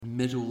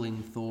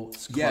middling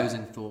thoughts,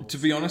 closing thoughts? To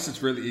be honest,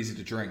 it's really easy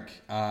to drink.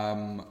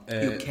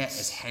 Your cat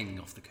is hanging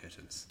off the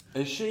curtains.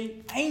 Is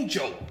she?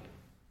 Angel!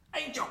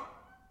 Angel!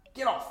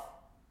 Get off!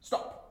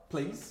 Stop,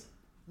 please.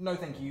 No,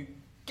 thank you.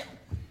 Get off.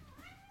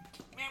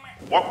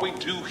 What we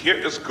do here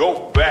is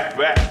go back.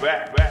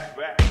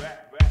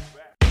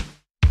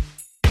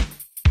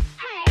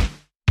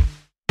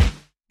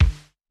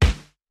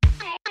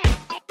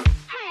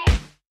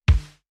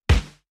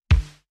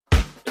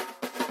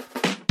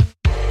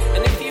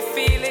 And if you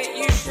feel it,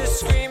 you should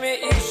scream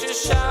it, you should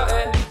shout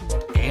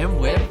it. And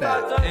we're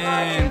back.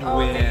 And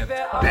we're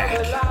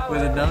back.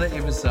 With another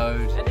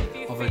episode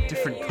of a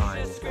different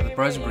kind of the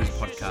Bros and Brews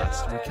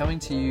podcast. We're coming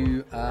to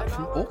you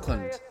from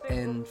Auckland,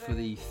 and for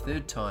the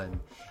third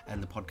time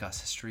in the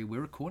podcast history,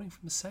 we're recording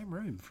from the same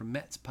room, from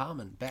Matt's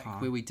apartment,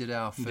 back where we did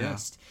our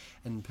first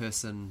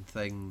in-person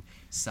thing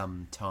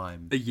some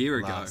time. A year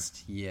ago.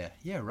 Last year.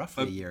 Yeah,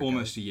 roughly a year ago.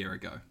 Almost a year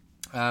ago.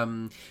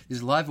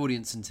 There's a live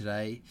audience in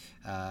today,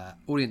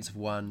 audience of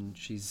one.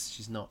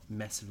 She's not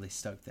massively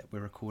stoked that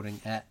we're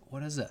recording at,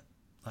 what is it?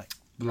 Like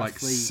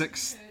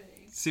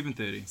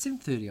 7:30.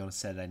 7:30 on a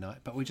Saturday night,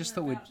 but we just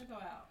thought we're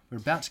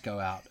about to go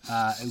out.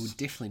 It would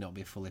definitely not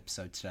be a full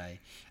episode today.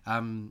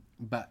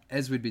 But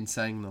as we'd been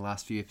saying in the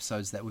last few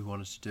episodes that we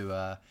wanted to do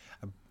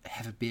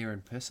have a beer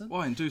in person.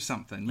 Well, and do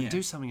something, yeah.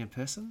 Do something in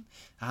person.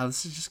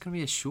 This is just going to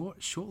be a short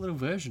little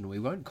version. We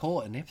won't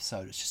call it an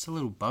episode. It's just a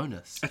little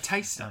bonus. A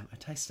taster. A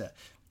taster.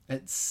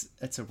 It's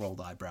a rolled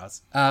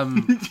eyebrows.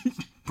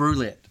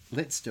 Brulette.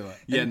 Let's do it.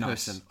 Yeah, in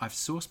nice. person. I've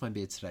sourced my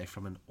beer today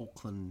from an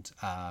Auckland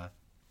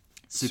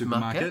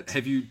supermarket.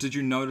 Did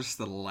you notice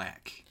the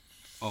lack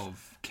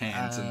of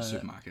cans in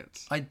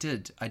supermarkets? I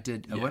did. I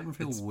won't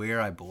reveal where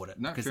I bought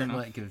it because that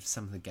might give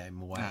some of the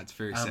game away. It's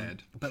very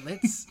sad. But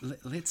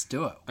let's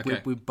do it.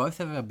 Okay. We both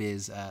have our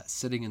beers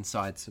sitting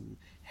inside some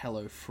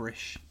Hello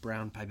Fresh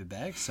brown paper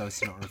bags, so as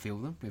to not reveal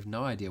them. We have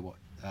no idea what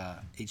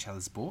each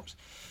other's bought.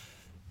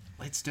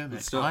 Let's do it,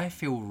 mate. I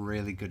feel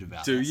really good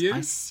about this. Do you? I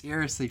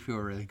seriously feel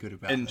really good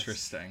about this.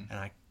 Interesting. And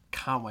I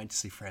can't wait to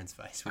see Fran's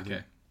face.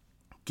 Okay.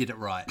 Get it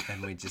right,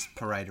 and we just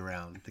parade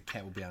around. The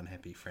cat will be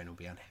unhappy, Fran will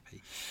be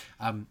unhappy.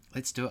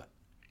 Let's do it.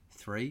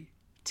 3,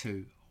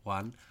 2,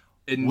 1.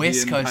 Indian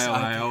West Coast Pale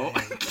Ale.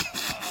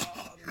 IPA.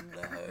 Oh,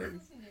 no.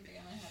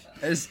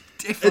 It's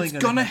definitely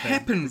going to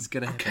happen. It's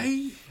going to happen.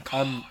 Okay.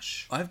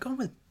 Gosh. I've gone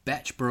with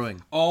Batch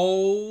Brewing.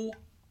 Oh.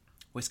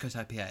 West Coast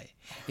IPA.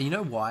 And you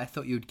know why I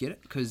thought you would get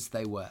it? Because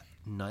they were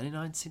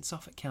 99 cents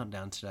off at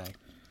Countdown today.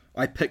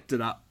 I picked it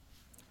up.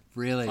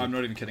 Really? I'm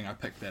not even kidding. I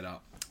picked that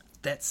up.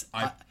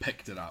 I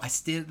picked it up. I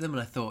stared at them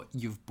and I thought,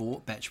 you've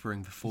bought Batch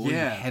Brewing before. You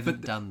haven't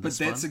done this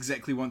But that's one.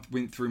 exactly what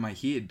went through my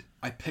head.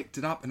 I picked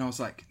it up and I was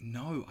like,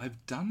 no,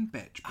 I've done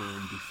Batch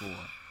Brewing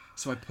before.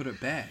 So I put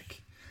it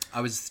back. I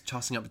was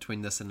tossing up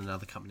between this and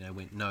another company. I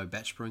went, no,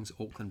 Batch Brewing's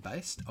Auckland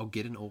based. I'll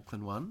get an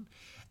Auckland one.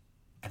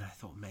 And I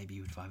thought maybe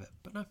you would vibe it.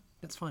 But no,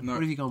 that's fine. No.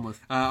 What have you gone with?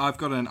 I've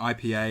got an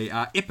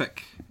IPA,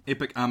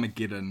 Epic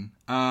Armageddon.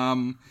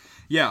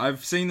 Yeah,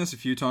 I've seen this a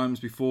few times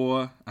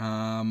before,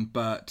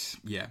 but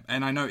yeah,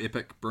 and I know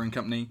Epic Brewing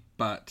Company,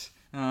 but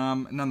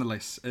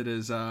nonetheless, it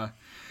is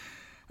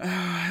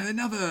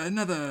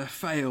another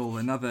fail,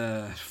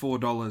 another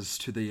 $4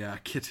 to the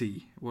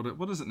kitty.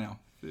 What is it now?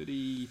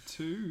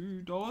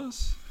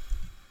 $32?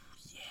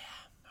 Yeah,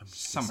 I'm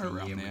somewhere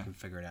around there. We can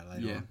figure it out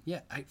later on.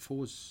 Yeah, 8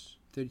 4's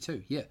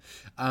 32. Yeah.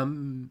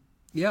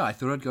 Yeah, I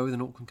thought I'd go with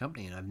an Auckland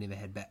company, and I've never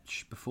had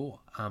Batch before.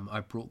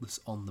 I brought this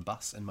on the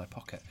bus in my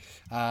pocket.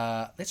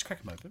 Let's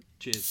crack them open.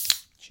 Cheers.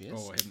 Cheers.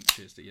 Oh, I haven't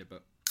cheersed it yet,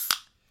 but...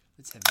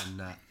 Let's have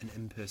an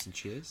in-person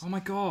cheers. Oh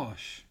my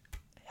gosh.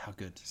 How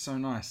good. So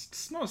nice.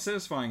 It's not as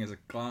satisfying as a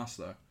glass,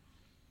 though.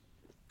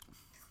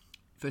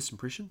 First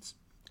impressions?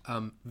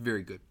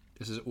 Very good.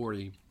 This is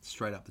already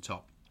straight up the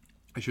top.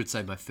 I should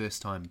say my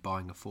first time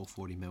buying a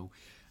 440ml.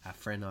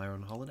 Fran and I are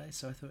on holiday,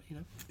 so I thought,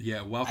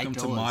 Yeah, welcome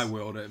to my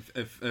world.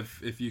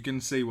 If you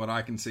can see what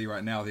I can see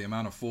right now, the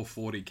amount of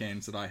 440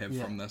 cans that I have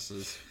from this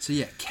is... So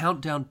yeah,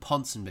 Countdown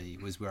Ponsonby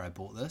was where I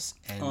bought this,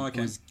 and it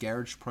was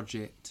Garage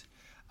Project,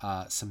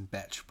 some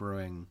Batch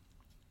Brewing,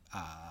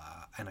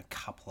 and a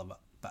couple of it,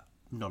 but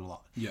not a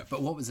lot. Yeah.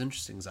 But what was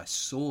interesting is I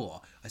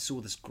saw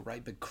this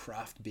great big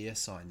craft beer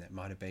sign that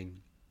might have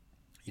been,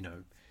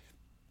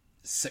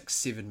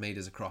 6-7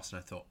 meters across, and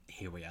I thought,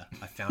 here we are.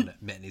 I found it.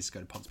 Matt needs to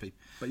go to Ponsonby.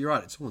 But you're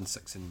right, it's all in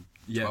 6 and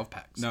 12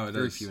 packs. No, it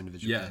very is. few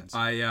individual cans.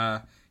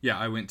 I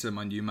went to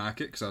my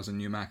Newmarket because I was in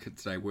Newmarket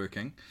today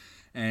working,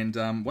 and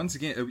once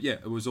again,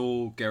 it was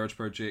all Garage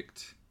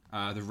Project,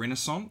 the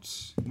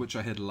Renaissance, which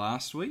I had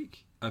last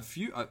week. A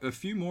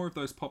few more of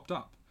those popped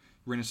up.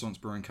 Renaissance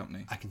Brewing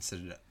Company. I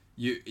considered it.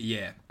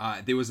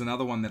 There was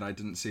another one that I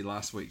didn't see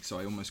last week, so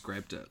I almost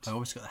grabbed it. I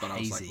almost got the but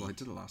hazy. I was like, well, I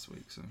did it last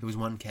week. So There was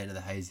one can of the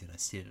hazy, and I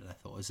said it, and I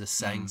thought, was this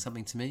saying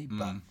something to me?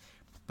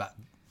 But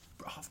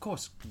of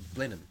course,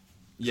 Blenheim.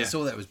 yeah, I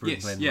saw that was brewed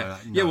in Blenheim. Yeah,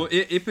 Like, no. yeah. Well,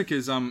 Epic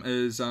is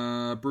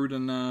brewed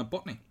in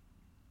Botany.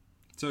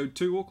 So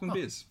 2 Auckland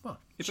beers. Well,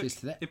 Epic, cheers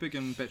to that. Epic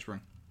and Batch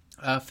Brewing.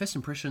 First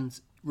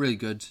impressions, really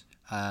good.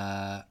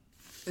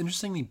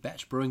 Interestingly,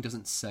 Batch Brewing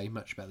doesn't say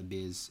much about the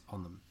beers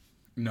on them.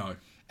 No.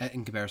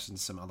 In comparison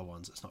to some other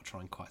ones, it's not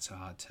trying quite so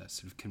hard to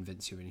sort of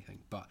convince you of anything.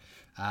 But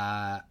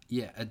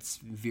it's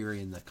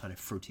very in the kind of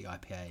fruity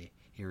IPA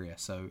area.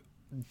 So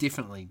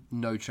definitely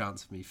no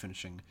chance of me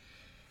finishing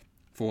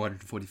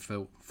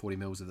 440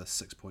 mils of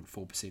this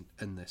 6.4%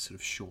 in this sort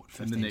of short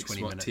 15, in the next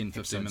 20 minute 10, 15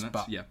 episodes. minutes.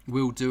 But Yeah.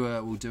 we'll do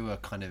a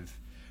kind of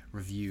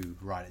review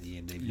right at the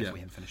end, even if we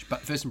haven't finished. But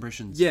first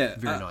impressions, very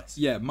nice.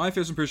 Yeah, my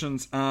first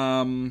impressions,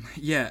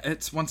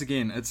 it's once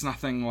again, it's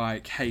nothing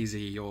like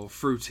hazy or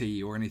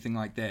fruity or anything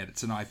like that.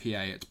 It's an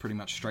IPA. It's pretty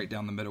much straight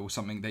down the middle,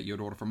 something that you'd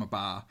order from a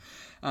bar.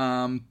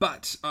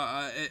 But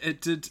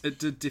it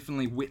did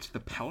definitely wet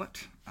the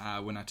palate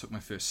when I took my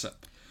first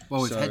sip.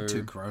 Well, we've had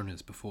 2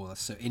 Coronas before this,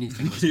 so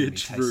anything was going to be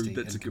tasty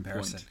that's in a good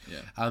comparison.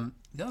 point. Yeah.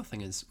 The other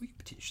thing is we could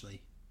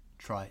potentially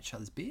try each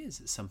other's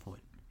beers at some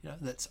point.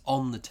 That's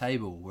on the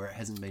table where it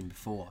hasn't been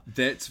before.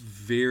 That's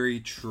very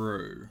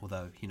true.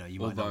 Although, you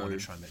might not want to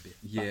try my beer.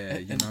 Yeah,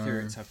 in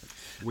theory, it's open.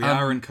 We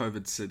are in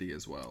COVID City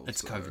as well.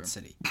 It's COVID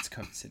City.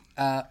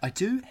 I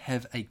do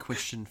have a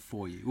question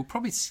for you. We'll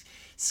probably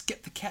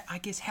skip the cat. I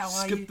guess. How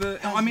are you?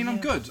 I'm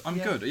good. I'm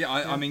good. Yeah,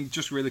 I mean,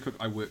 just really quick.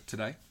 I worked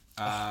today.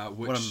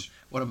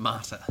 What a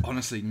martyr.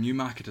 Honestly,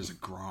 Newmarket is a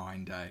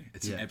grind, eh?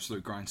 It's an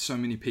absolute grind. So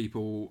many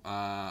people.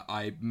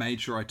 I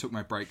made sure I took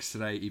my breaks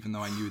today, even though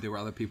I knew there were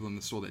other people in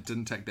the store that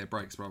didn't take their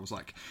breaks. But I was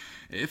like,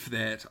 if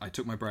that, I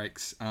took my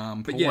breaks.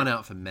 But Pour yeah, one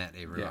out for Matt,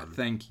 everyone.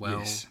 Yeah,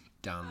 Well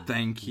done.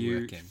 Thank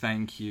you.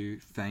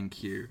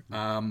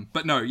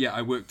 But no, yeah,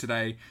 I worked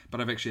today, but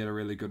I've actually had a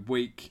really good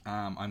week.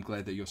 I'm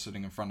glad that you're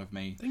sitting in front of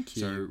me. Thank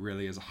you. So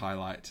really is a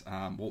highlight.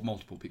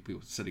 Multiple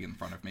people sitting in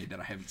front of me that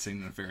I haven't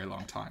seen in a very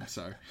long time.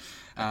 So,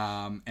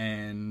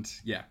 and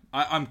yeah,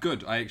 I'm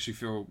good. I actually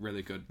feel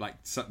really good. Like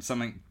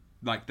something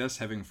like this,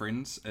 having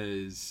friends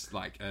is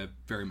like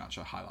very much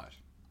a highlight.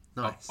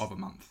 Nice. Of a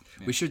month.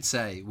 Yeah. We should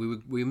say we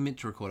were meant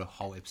to record a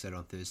whole episode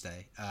on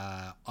Thursday.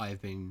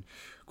 I've been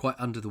quite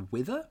under the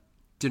weather.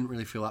 Didn't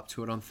really feel up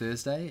to it on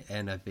Thursday,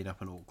 and I've been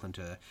up in Auckland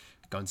to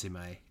go and see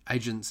my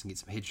agents and get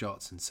some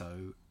headshots, and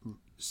so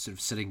sort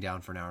of sitting down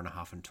for an hour and a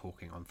half and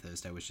talking on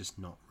Thursday was just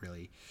not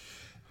really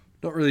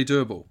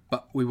doable.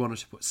 But we wanted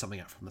to put something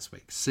out from this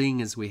week, seeing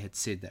as we had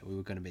said that we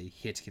were going to be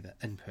here together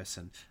in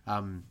person.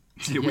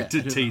 We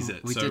did tease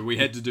it, we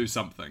had to do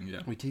something.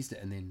 Yeah, we teased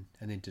it and then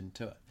didn't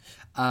do it.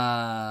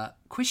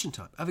 Question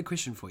time. I have a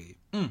question for you.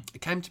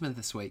 It came to me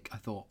this week. I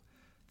thought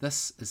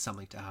this is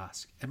something to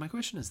ask, and my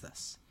question is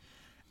this: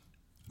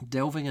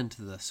 delving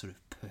into the sort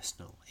of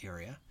personal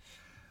area,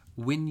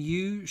 when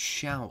you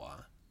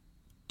shower,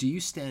 do you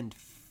stand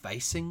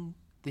facing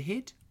the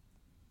head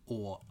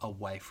or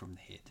away from the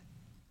head?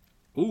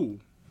 Ooh.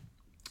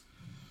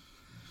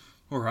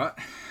 All right,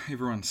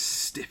 everyone,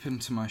 step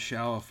into my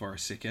shower for a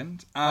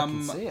second. I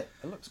can see it.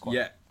 It looks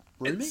quite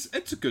roomy.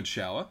 It's a good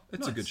shower.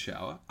 It's a good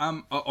shower.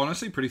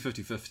 Honestly, pretty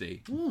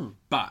 50-50.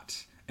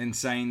 But in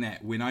saying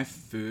that, when I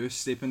first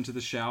step into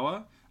the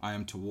shower, I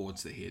am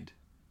towards the head.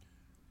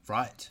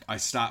 Right. I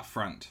start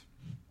front.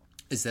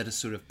 Is that a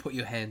sort of put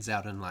your hands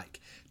out and like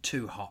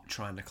too hot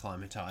trying to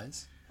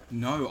climatize?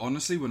 No,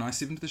 honestly, when I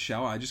step into the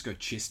shower, I just go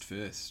chest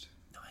first.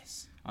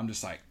 Nice. I'm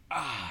just like,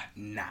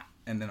 nah.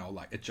 And then I'll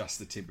like adjust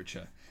the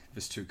temperature. If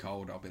it's too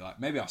cold, I'll be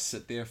like, maybe I'll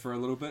sit there for a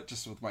little bit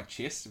just with my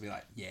chest and be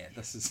like, yeah,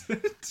 this is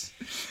it.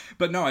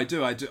 But no, I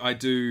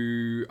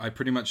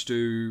pretty much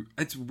do.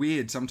 It's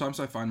weird. Sometimes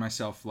I find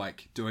myself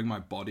like doing my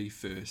body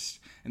first,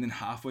 and then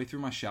halfway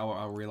through my shower,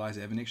 I'll realize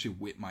I haven't actually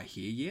wet my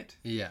hair yet.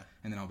 Yeah.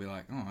 And then I'll be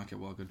like, oh, okay,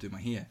 well, I've got to do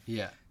my hair.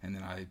 Yeah. And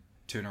then I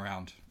turn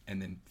around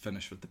and then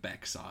finish with the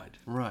back side.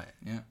 Right.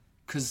 Yeah.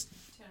 Because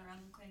Turn around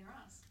and clean your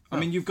ass. I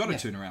mean, you've got to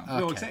turn around.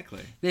 Okay. Well,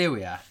 exactly. There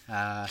we are.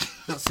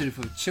 Not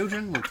suitable for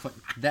children. We'll click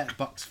that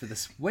box for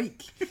this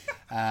week.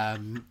 I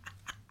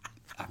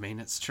mean,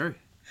 it's true.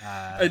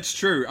 It's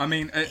true. I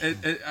mean,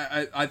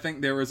 I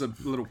think there is a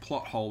little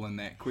plot hole in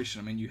that question.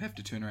 I mean, you have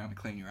to turn around and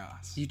clean your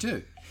ass. You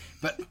do.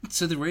 But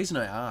so the reason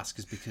I ask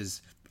is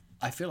because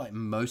I feel like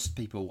most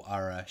people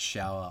are a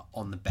shower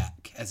on the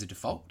back as a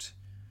default.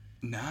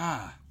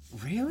 Nah.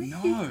 Really?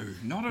 No,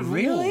 not at all.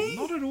 Really?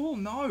 Not at all.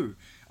 No.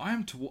 I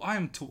want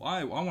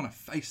to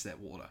face that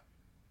water.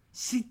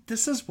 See,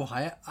 this is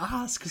why I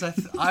asked,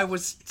 because I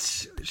was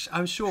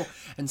sure.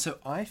 And so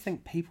I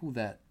think people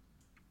that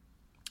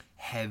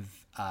have,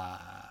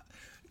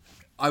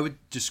 I would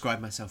describe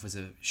myself as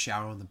a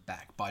shower on the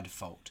back by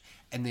default.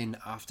 And then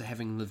after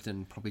having lived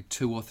in probably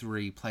 2 or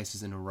 3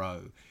 places in a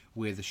row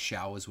where the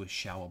showers were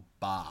shower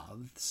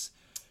baths.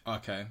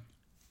 Okay.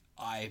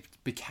 I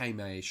became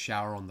a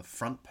shower on the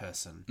front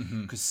person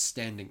because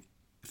standing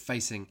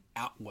facing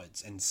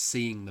outwards and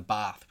seeing the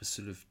bath was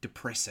sort of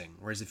depressing,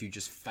 whereas if you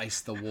just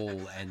face the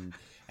wall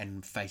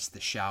and face the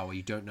shower,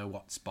 you don't know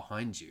what's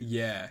behind you.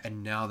 Yeah.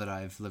 And now that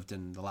I've lived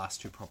in the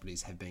last 2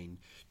 properties have been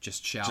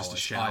just showers, Just a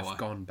shower. I've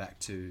gone back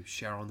to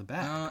shower on the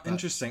back.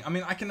 Interesting. I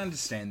mean, I can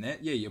understand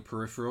that. Yeah, your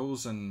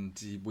peripherals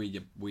and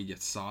where your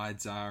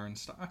sides are and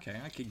stuff. Okay,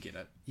 I can get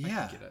it.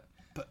 Yeah. I can get it.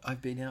 But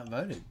I've been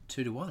outvoted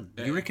 2-1.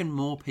 Yeah. You reckon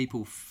more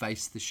people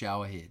face the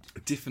shower head?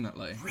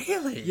 Definitely.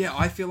 Really? Yeah,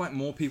 I feel like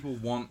more people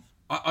want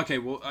Okay,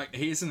 well,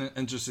 here's an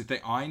interesting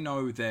thing. I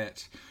know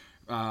that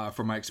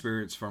from my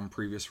experience from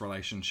previous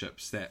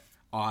relationships that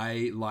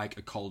I like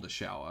a colder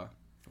shower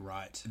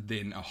Right.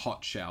 than a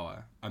hot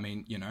shower. I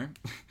mean, in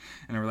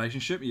a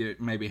relationship, you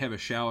maybe have a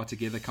shower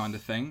together kind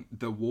of thing.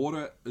 The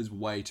water is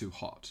way too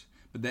hot.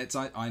 But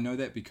I know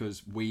that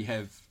because we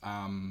have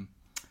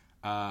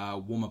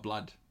warmer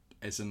blood,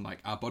 as in like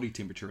our body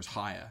temperature is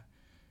higher.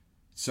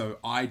 So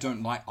I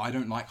don't like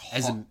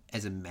hot.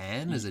 As a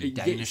man, as a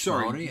Danish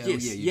Maori?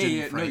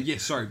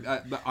 Sorry.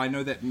 But I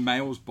know that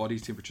males' body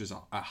temperatures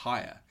are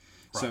higher.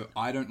 Right. So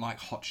I don't like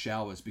hot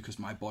showers because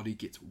my body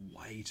gets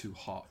way too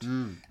hot.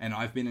 And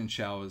I've been in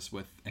showers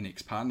with an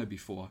ex-partner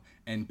before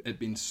and it'd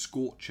been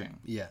scorching.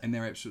 Yeah. And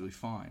they're absolutely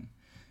fine.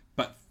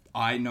 But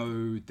I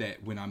know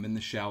that when I'm in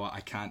the shower,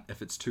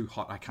 if it's too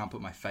hot, I can't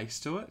put my face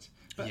to it.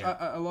 But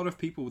a lot of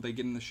people, they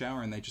get in the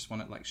shower and they just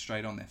want it like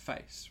straight on their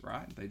face,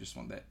 right? They just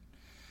want that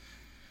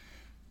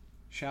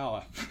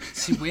shower.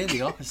 See, we're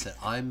the opposite.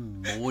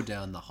 I'm more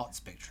down the hot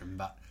spectrum,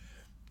 but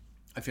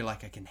I feel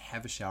like I can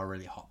have a shower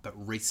really hot, but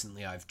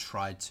recently I've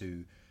tried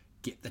to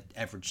get the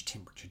average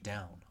temperature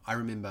down. I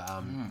remember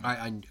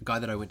a guy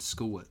that I went to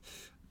school with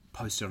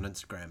posted on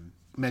Instagram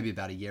maybe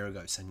about a year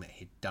ago saying that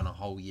he'd done a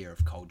whole year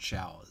of cold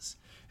showers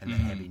and they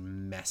had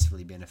been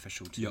massively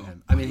beneficial to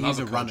him. I mean, he's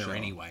a runner shower.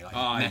 Anyway, like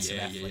massive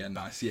athlete,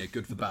 nice,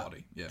 good for the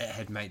body. Yeah, it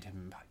had made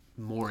him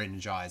more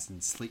energized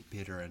and sleep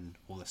better and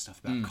all this stuff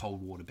about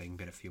cold water being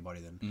better for your body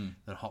than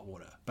hot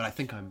water. But I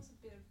think I'm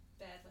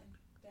bad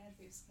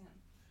for your skin.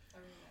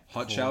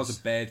 Hot showers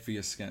are bad for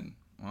your skin.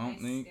 Well,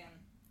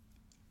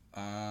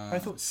 I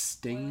thought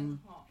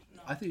steam.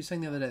 I thought you were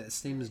saying the other day that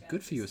steam is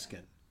good for your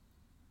skin.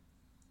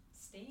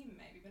 Steam,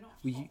 maybe, but not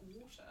hot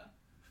water.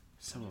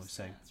 Someone was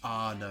saying,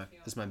 no,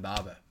 this is my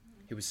barber.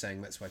 He was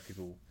saying that's why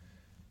people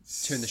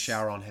turn the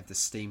shower on, have the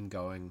steam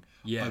going,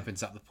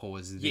 opens up the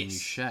pores, and then you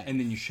shave. And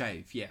then you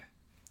shave, yeah.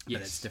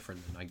 But it's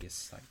different than, I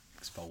guess, like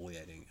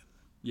exfoliating.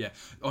 Yeah.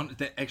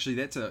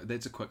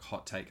 That's a quick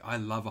hot take. I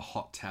love a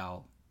hot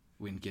towel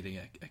when getting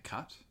a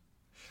cut.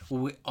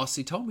 Well,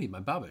 Ossie told me, my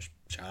barber,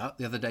 shout out,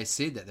 the other day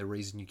said that the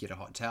reason you get a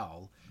hot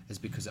towel is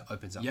because it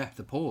opens up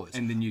the pores.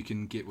 And then you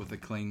can get with a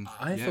clean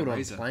I thought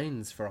razor. On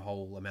planes for a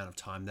whole amount of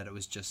time that it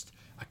was just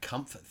a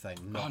comfort thing,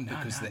 not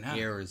because the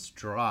air is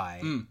dry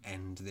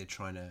and they're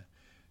trying to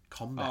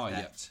combat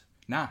that.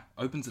 Yeah.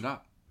 Opens it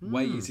up.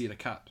 Way easier to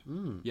cut.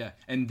 Yeah.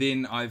 And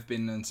then I've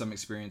been in some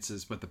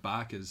experiences with the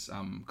Barker's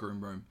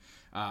groom room.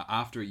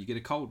 After it, you get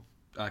a cold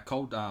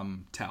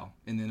towel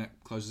and then it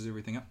closes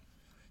everything up.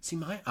 See,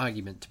 my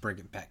argument to bring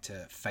it back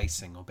to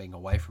facing or being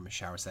away from a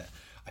shower is that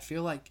I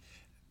feel like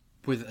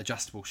with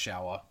adjustable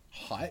shower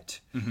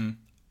height,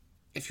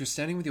 if you're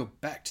standing with your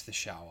back to the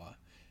shower,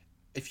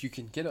 if you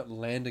can get it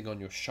landing on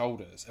your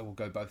shoulders, it will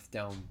go both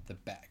down the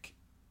back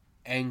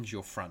and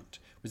your front.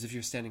 Whereas if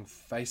you're standing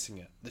facing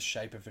it, the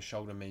shape of a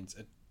shoulder means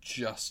it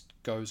just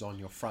goes on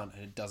your front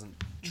and it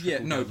doesn't.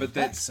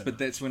 But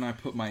that's when I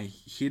put my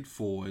head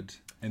forward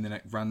and then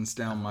it runs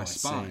down my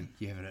spine.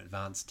 You have an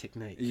advanced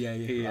technique. Yeah,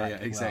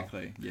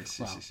 exactly. Well,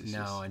 yes.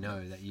 Now I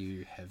know that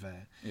you have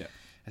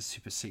a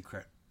super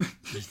secret.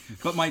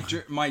 But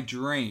my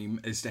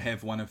dream is to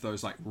have one of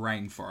those like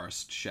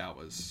rainforest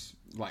showers,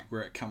 like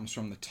where it comes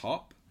from the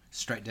top.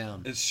 Straight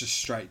down. It's just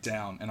straight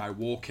down, and I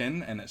walk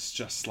in and it's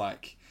just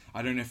like,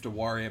 I don't have to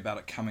worry about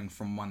it coming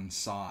from one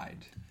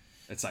side.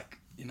 It's like,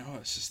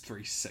 it's just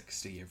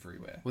 360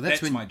 everywhere. Well,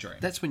 that's my dream.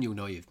 That's when you'll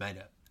know you've made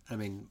it. I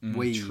mean,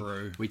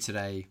 we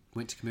today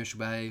went to Commercial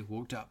Bay,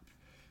 walked up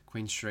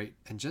Queen Street,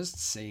 and just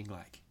seeing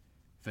like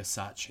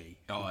Versace,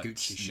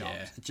 Gucci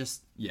shops. It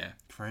just,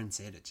 Fran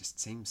said, it just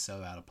seems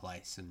so out of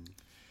place and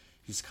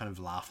it's kind of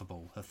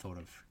laughable, the thought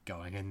of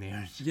going in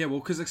there. Yeah, well,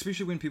 because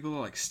especially when people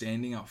are like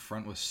standing up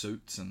front with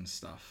suits and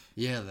stuff.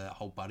 Yeah, the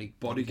whole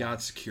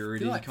bodyguard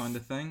security like kind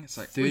of thing. It's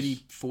like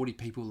 30, 40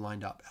 people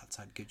lined up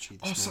outside Gucci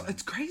this morning.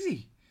 It's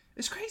crazy.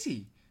 It's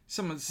crazy.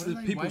 Some of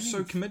the people are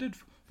so committed.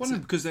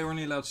 Because they were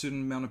only allowed a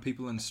certain amount of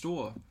people in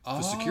store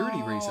for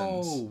security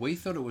reasons. Oh, we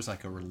thought it was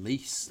like a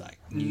release, like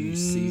new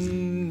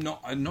season.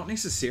 Not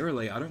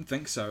necessarily. I don't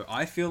think so.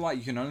 I feel like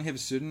you can only have a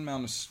certain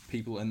amount of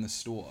people in the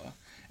store,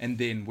 and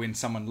then when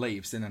someone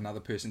leaves, then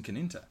another person can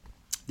enter.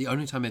 The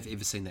only time I've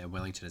ever seen that in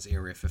Wellington is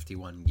Area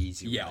 51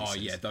 Yeezy. Yeah,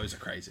 releases. Those are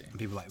crazy. And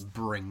people like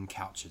bring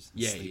couches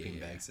and sleeping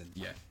bags in.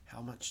 Yeah.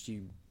 How much do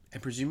you...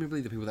 And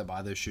presumably the people that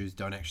buy those shoes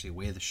don't actually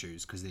wear the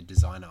shoes because they're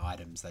designer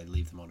items. They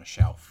leave them on a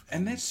shelf.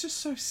 And that's just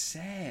so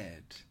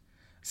sad.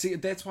 See,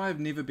 that's why I've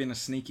never been a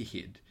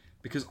sneakerhead.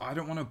 Because I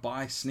don't want to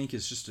buy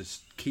sneakers just to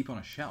keep on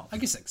a shelf. I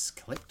guess it's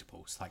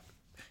collectibles. Like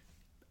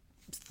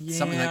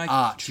something like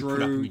art you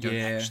put up and you don't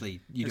actually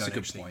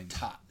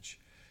touch.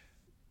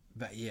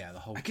 But yeah, the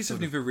whole... I guess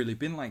I've never really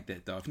been like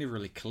that though. I've never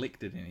really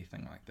collected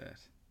anything like that.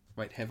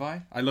 Wait, have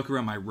I? I look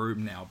around my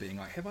room now being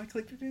like, have I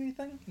collected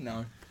anything?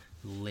 No.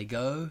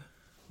 Lego?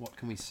 What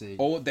can we see?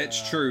 Oh,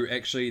 that's true.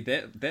 Actually,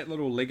 that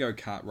little Lego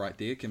cart right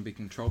there can be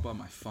controlled by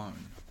my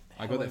phone.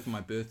 I got that for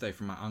my birthday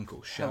from my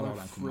uncle. Shout out,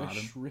 Uncle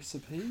Martin.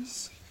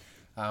 Recipes.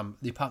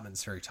 The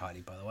apartment's very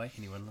tidy, by the way.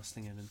 Anyone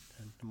listening in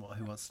and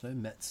who wants to know,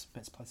 Matt's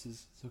place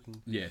is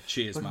looking. Yeah,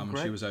 cheers, looking Mum.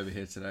 great. She was over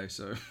here today,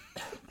 so.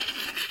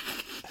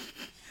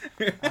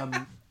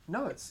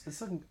 No, it's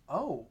looking.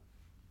 Oh,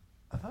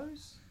 are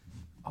those?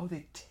 Oh,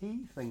 they're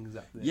tea things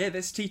up there. Yeah,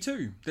 that's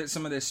T2. That's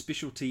some of their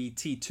specialty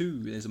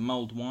T2. There's a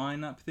mulled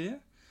wine up there.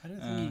 I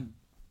don't think you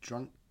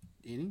drunk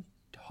any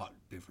hot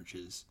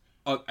beverages.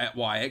 Oh,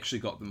 well, I actually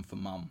got them for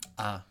Mum.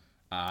 Ah.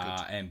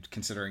 And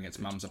considering it's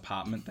Mum's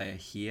apartment, they are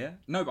here.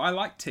 No, but I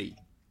like tea.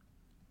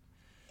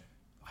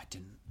 I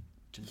didn't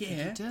think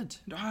you did.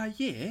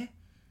 Yeah.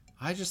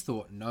 I just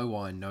thought no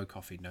wine, no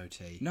coffee, no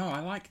tea. No, I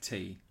like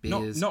tea.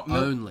 Beers not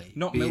only.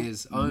 Not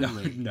Beers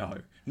only. No,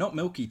 not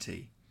milky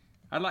tea.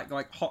 I like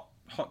hot,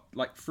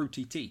 like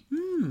fruity tea.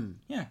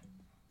 Yeah.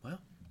 Well,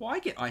 I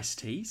get iced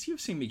teas.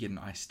 You've seen me get an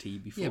iced tea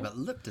before. Yeah, but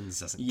Lipton's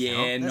doesn't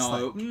Yeah, count.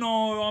 That's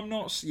no, I'm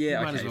not. Yeah,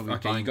 You might okay, as well be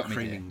okay, you buying got me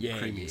creamy- there. Yeah,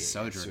 creamy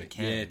soda in a sweet.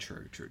 can. Yeah,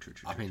 true.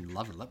 I mean,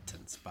 love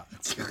Lipton's, but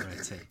it's not really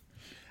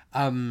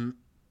tea.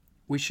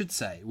 We should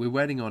say we're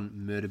waiting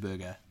on Murder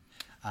Burger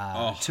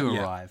to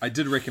arrive. I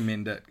did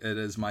recommend it. It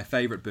is my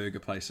favourite burger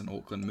place in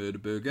Auckland, Murder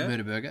Burger.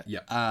 Murder Burger.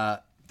 Yeah.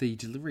 The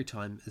delivery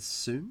time is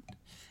soon,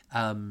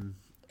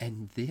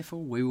 and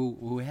therefore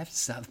we'll have to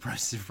start the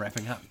process of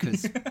wrapping up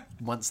because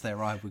once they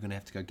arrive, we're going to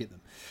have to go get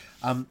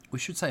them. We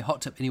should say,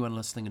 hot tip, anyone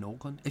listening in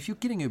Auckland, if you're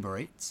getting Uber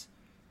Eats,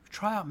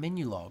 try out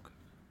Menulog.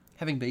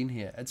 Having been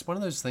here, it's one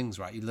of those things,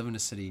 right? You live in a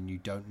city and you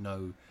don't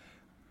know,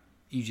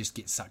 you just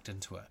get sucked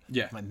into it.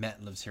 Yeah. Like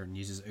Matt lives here and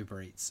uses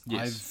Uber Eats.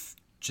 Yes. I've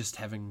just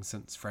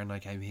since Fran and I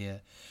came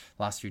here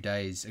last few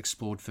days,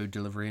 explored food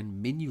delivery,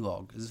 and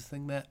Menulog is a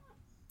thing that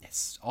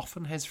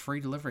often has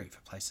free delivery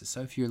for places. So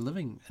if you're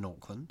living in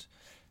Auckland,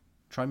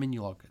 try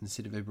Menulog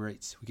instead of Uber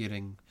Eats. We're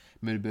getting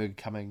Murder Burger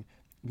coming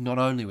not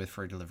only with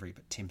free delivery,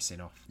 but 10%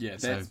 off. Yeah,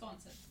 so, that's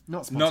Sponsored.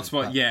 not sponsored. not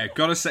sponsor. but- Yeah,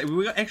 gotta say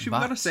we got to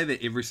But- say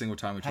that every single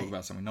time we talk Hey,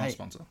 about something. Not hey,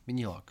 sponsor.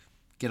 Menulog,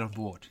 get on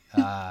board.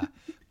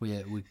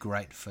 We're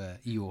great for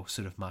your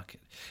sort of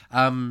market.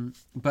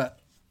 But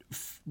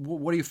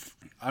what are your,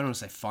 I don't want to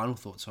say final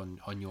thoughts on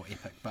your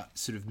epic, but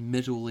sort of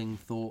middling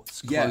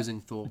thoughts,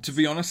 closing thoughts? To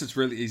be honest, it's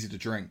really easy to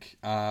drink.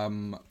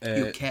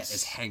 Your cat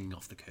is hanging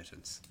off the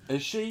curtains.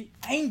 Is she?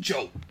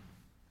 Angel,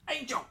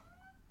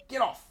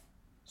 get off!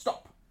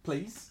 Stop,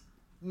 please.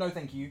 No,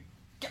 thank you.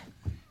 Go.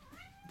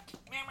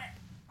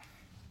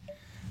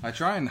 I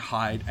try and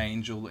hide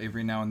Angel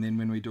every now and then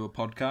when we do a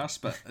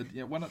podcast, but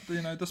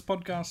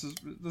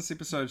this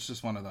episode is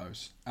just one of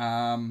those.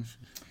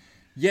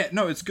 Yeah,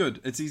 no, it's good.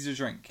 It's easy to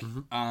drink.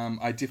 Mm-hmm.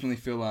 I definitely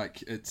feel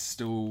like it's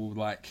still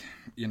like,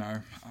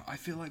 I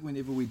feel like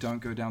whenever we don't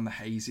go down the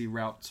hazy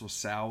routes or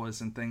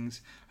sours and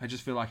things, I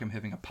just feel like I'm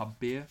having a pub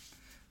beer,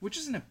 which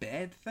isn't a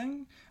bad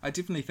thing. I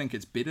definitely think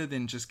it's better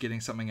than just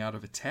getting something out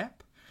of a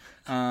tap.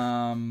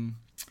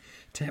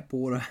 Tap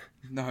water.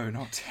 No,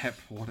 not tap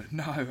water.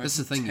 No. This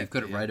is the thing, tap you've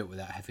got to beer. rate it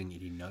without having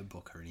any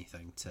notebook or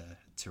anything to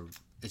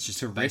it's just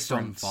To based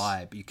reference. on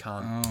vibe. You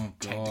can't Oh,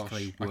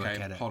 technically gosh. work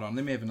Okay, at it. hold on.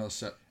 Let me have another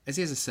sip. As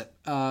he has a sip,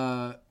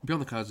 Beyond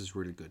the Clouds is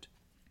really good.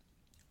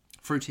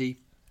 Fruity,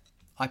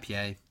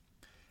 IPA,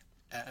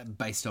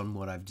 based on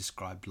what I've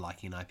described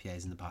liking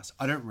IPAs in the past.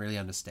 I don't really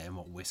understand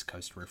what West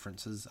Coast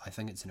references. I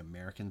think it's an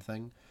American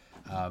thing.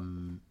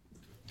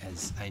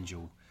 As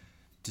Angel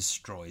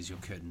destroys your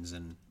curtains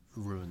and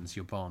ruins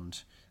your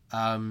bond.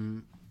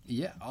 I'm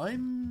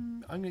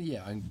Beyond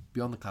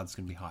the Clouds is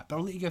gonna be high. But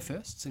I'll let you go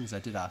first, since I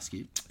did ask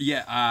you.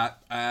 Yeah,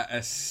 a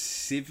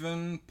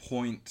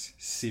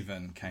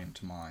 7.7 came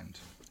to mind.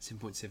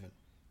 7.7.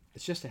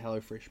 It's just a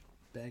HelloFresh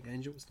bag,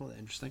 Angel. It's not that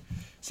interesting.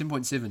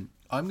 7.7.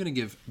 I'm going to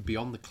give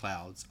Beyond the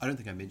Clouds. I don't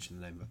think I mentioned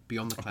the name of it.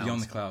 Beyond the Clouds.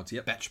 Beyond the Clouds,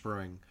 yep. Batch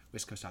Brewing,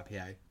 West Coast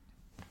IPA.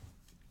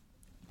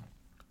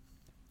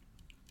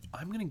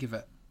 I'm going to give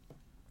it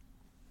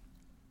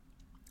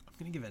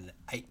an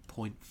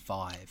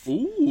 8.5.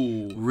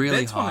 Ooh, Really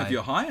that's one high. of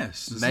your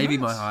highest. Isn't Maybe it?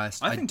 my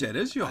highest. I think that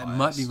is your It highest.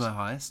 might be my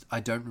highest. I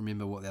don't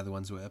remember what the other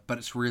ones were, but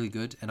it's really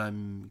good, and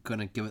I'm going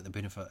to give it the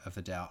benefit of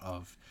the doubt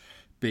of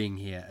being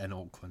here in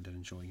Auckland and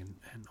enjoying it.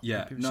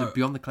 Yeah, so no.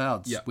 Beyond the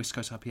Clouds, Yeah. West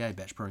Coast IPA,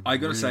 Batch Brewing. I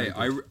got to really, say,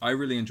 really good. I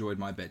really enjoyed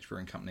my batch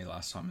brewing company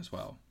last time as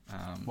well.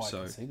 Well, I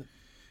So can see them.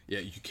 yeah,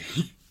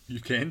 you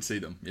can see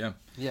them. Yeah.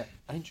 Yeah,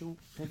 Angel,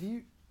 have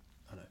you?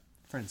 Oh no,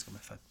 friend's got my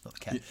phone, not the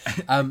cat.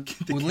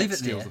 The We'll cat leave it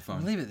steals there. the phone.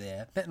 We'll leave it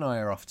there. Matt and I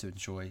are off to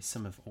enjoy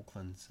some of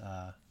Auckland's.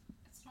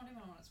 It's not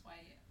even on its way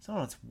yet. It's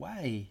on its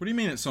way. What do you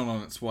mean it's not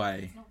on its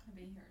way? It's not going to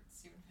be here at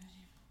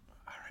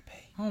 7:30. R.I.P.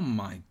 Oh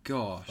my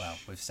gosh. Well,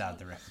 we've started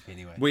the wrap up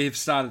anyway. We've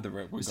started the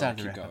rip. We've got to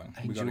Starting keep to wrap going.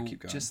 up. We've got to Angel, keep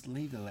going. just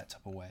leave the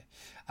laptop away.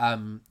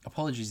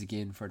 Apologies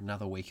again for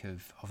another week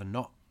of a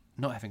not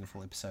having a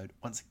full episode.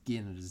 Once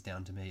again, it is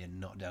down to me and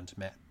not down to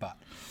Matt. But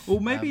Well,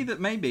 maybe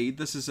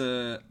this is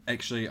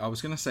actually, I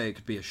was going to say it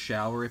could be a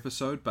shower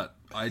episode, but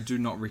I do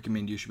not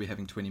recommend you should be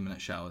having 20-minute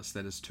showers.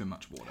 That is too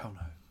much water. hell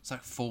no, it's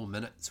like 4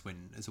 minutes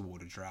when there's a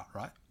water drought,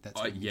 right? That's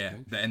when you're Yeah,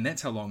 doing. and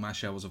that's how long my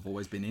showers have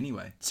always been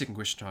anyway. Second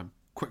question time.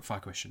 Quick fire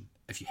question.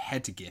 If you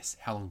had to guess,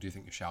 how long do you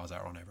think your showers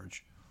are on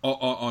average?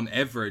 On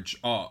average,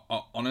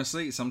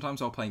 honestly, sometimes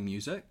I'll play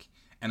music,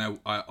 and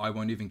I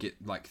won't even get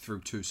like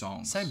through 2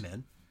 songs. Same,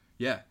 man.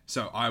 Yeah,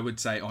 so I would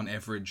say on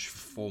average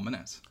 4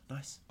 minutes.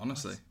 Nice.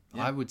 Honestly. Nice.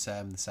 Yeah. I would say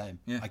I'm the same.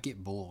 Yeah. I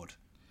get bored.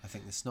 I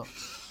think it's not...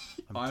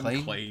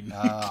 I'm clean.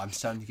 I'm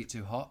starting to get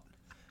too hot.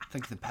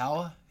 Think of the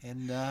power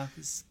and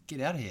let's get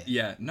out of here.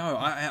 Yeah, no,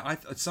 I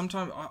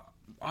sometimes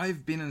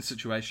I've been in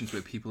situations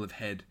where people have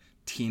had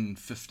 10,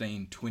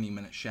 15,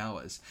 20-minute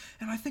showers,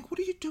 and I think, what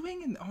are you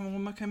doing?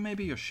 And okay,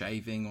 maybe you're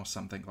shaving or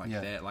something like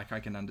that. Like, I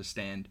can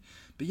understand,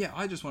 but yeah,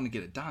 I just want to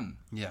get it done.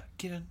 Yeah,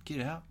 get in,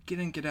 get out. Get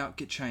in, get out,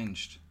 get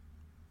changed,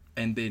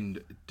 and then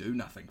do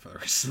nothing for the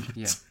rest of the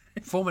Yeah.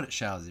 day. 4-minute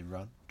showers,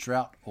 everyone.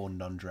 Drought or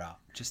non-drought.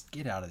 Just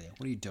get out of there.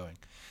 What are you doing?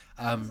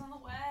 On the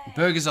way.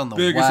 Burgers on the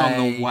Burgers way. on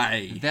the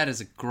way. That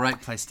is a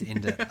great place to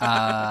end it.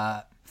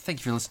 Thank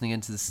you for listening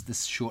into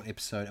this short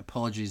episode.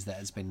 Apologies that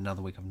it's been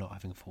another week of not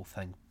having a full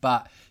thing.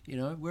 But, you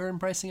know, we're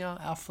embracing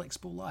our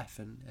flexible life,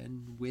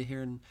 and we're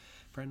here in...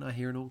 Brett and I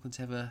here in Auckland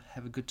to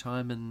have a good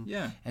time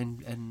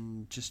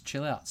and just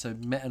chill out. So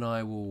Matt and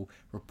I will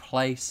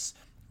replace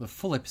the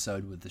full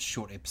episode with the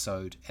short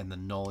episode and the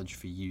knowledge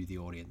for you, the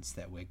audience,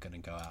 that we're going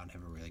to go out and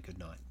have a really good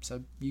night.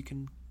 So you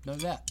can know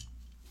that.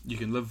 You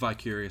can live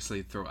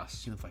vicariously through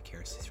us. You can live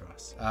vicariously through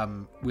us.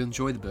 We'll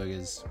enjoy the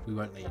burgers. We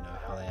won't let you know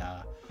how they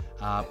are.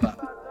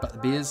 But the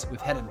beers,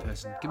 we've had it in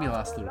person. Give me a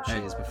last little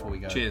cheers before we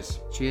go. Cheers.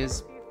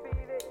 Cheers.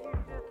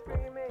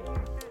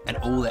 And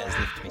all that is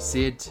left to be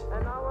said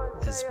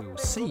is we will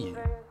see you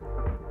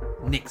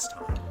next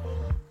time.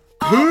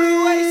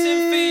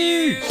 Waiting for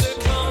you to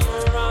come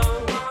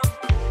around,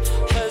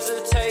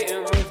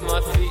 hesitating with my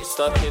feet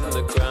stuck in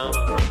the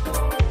ground.